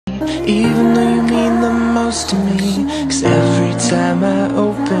Even though you mean the most to me, 'cause every time I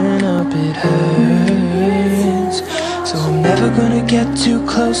open up it hurts. So I'm never gonna get too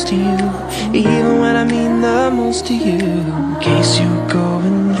close to you, even when I mean the most to you, in case you go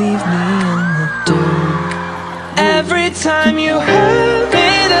and leave me in the dirt. Every time you hurt me,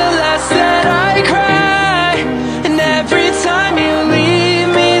 the less that I cry. And every time you leave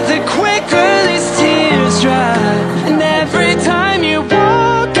me, the quicker these tears dry. And every time you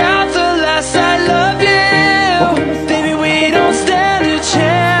walk out, the less I love you. Baby, we don't stand a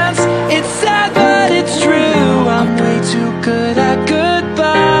chance. It's sad but it's true, I'm way too good at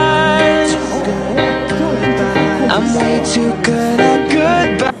goodbyes. I'm way too good at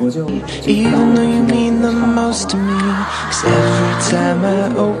goodbye. Even though you mean the most to me, 'cause every time I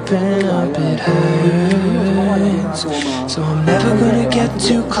open up it hurts. So I'm never gonna get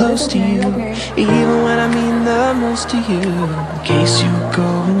too close to you, even when I mean the most to you, in case you go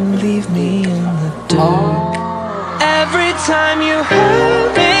and leave me in the dirt. Every time you hurt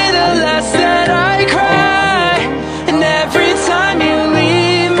me, the less that I cry. And every time you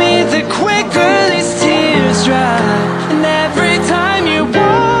leave me, the quicker these tears dry. And every time you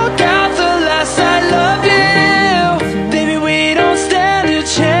walk out, the less I love you. Baby, we don't stand a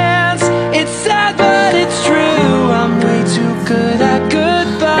chance. It's sad but it's true, I'm way too good at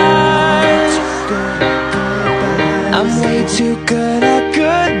goodbyes. I'm way too good at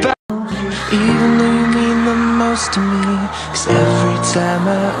goodbyes. Even though you mean the most to me, 'cause every time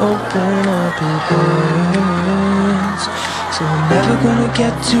I open up it hurts. So I'm never gonna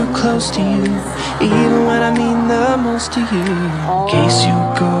get too close to you, even when I mean the most to you, in case you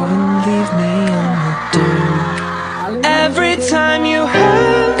go and